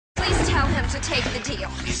him to take the deal.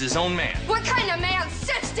 He's his own man. What kind of man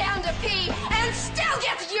sits down to pee and still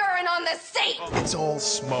gets urine on the seat? It's all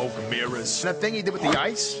smoke, mirrors. That thing he did with the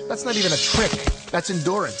ice? That's not even a trick. That's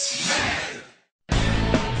endurance.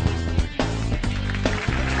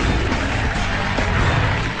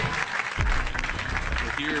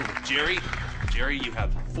 We're here with Jerry. Jerry, you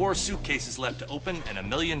have 4 suitcases left to open, and $1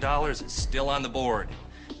 million is still on the board.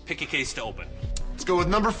 Pick a case to open. Let's go with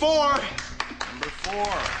number 4. Number 4.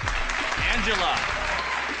 Angela,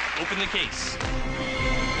 open the case.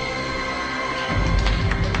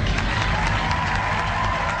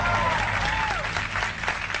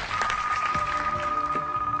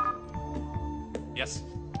 Yes?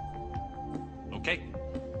 Okay.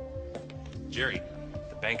 Jerry,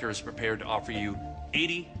 the banker is prepared to offer you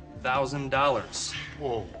 $80,000.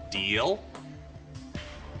 Whoa. Deal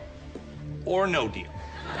or no deal?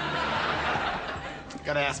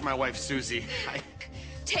 Gotta ask my wife, Susie.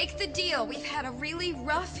 Take the deal. We've had a really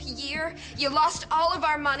rough year. You lost all of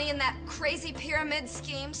our money in that crazy pyramid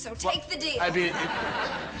scheme, so take the deal. I mean,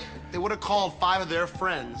 they would have called 5 of their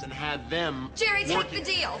friends and had them. Jerry, take the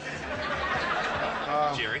deal.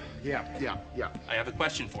 Jerry, Yeah. I have a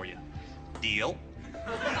question for you. Deal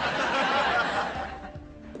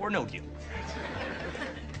or no deal?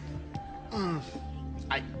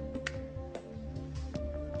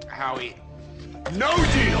 Howie. No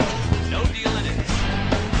deal! No deal it is.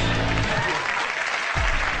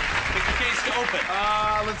 Pick a case to open.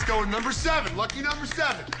 Let's go with number 7. Lucky number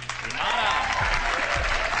 7.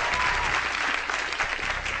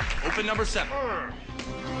 Open number 7.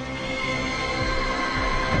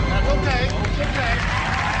 That's okay.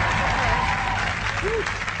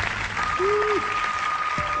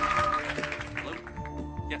 Hello?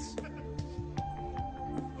 Yes.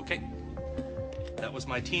 Okay. That was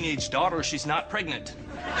my teenage daughter. She's not pregnant.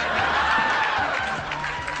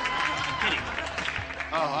 Kidding.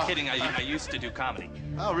 Kidding. I used to do comedy.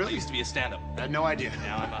 Oh, really? I used to be a stand-up. I had no idea.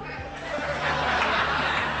 Now I'm a...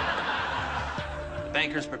 The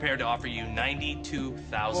banker's prepared to offer you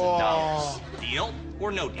 $92,000. Deal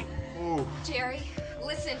or no deal? Ooh. Jerry,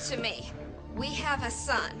 listen to me. We have a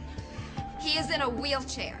son. He is in a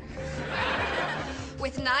wheelchair.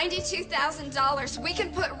 With $92,000, we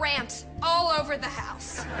can put ramps all over the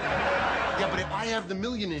house. Yeah, but if I have the $1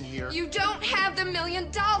 million in here... You don't have the $1 million.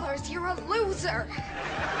 You're a loser.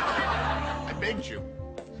 I begged you.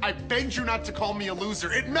 I begged you not to call me a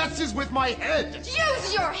loser. It messes with my head.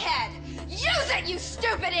 Use your head. Use it, you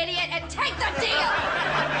stupid idiot, and take the deal.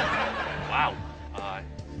 Wow. I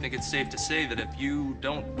think it's safe to say that if you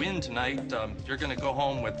don't win tonight, you're going to go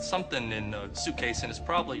home with something in a suitcase, and it's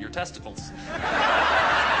probably your testicles.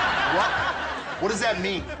 What? What does that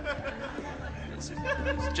mean? It's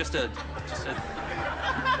just a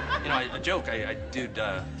joke. I did.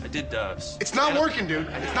 It's not working, dude.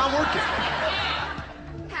 It's not working.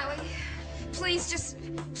 Howie, please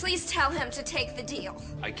tell him to take the deal.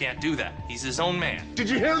 I can't do that. He's his own man. Did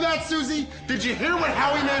you hear that, Susie? Did you hear what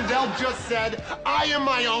Howie Mandel just said? I am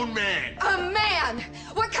my own man. A man?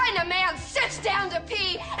 What kind of man sits down to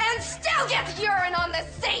pee and still gets urine on the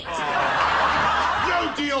seat?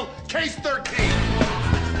 No deal. Case 13.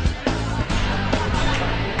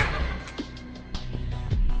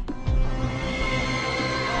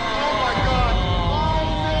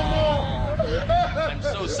 I'm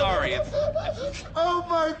so sorry. Oh,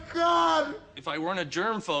 my God. If I weren't a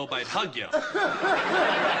germphobe, I'd hug you.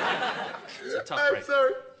 It's a tough break.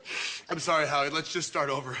 I'm sorry, Howie. Let's just start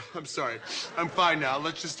over. I'm sorry. I'm fine now.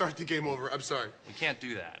 Let's just start the game over. I'm sorry. We can't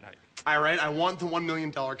do that. All right, I want the $1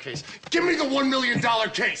 million case. Give me the $1 million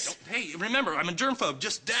case. Hey, remember, I'm a germphobe.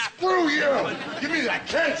 Just dap. Screw you. Give me that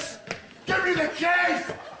case. Give me the case.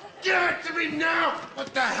 Give it to me now.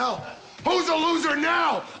 What the hell? Who's a loser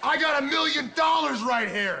now? I got $1 million right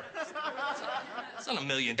here. It's not $1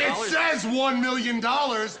 million. It says $1 million.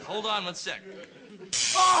 Hold on 1 sec.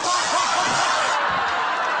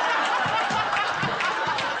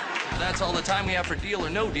 That's all the time we have for Deal or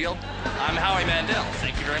No Deal. I'm Howie Mandel.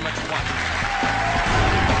 Thank you very much for watching.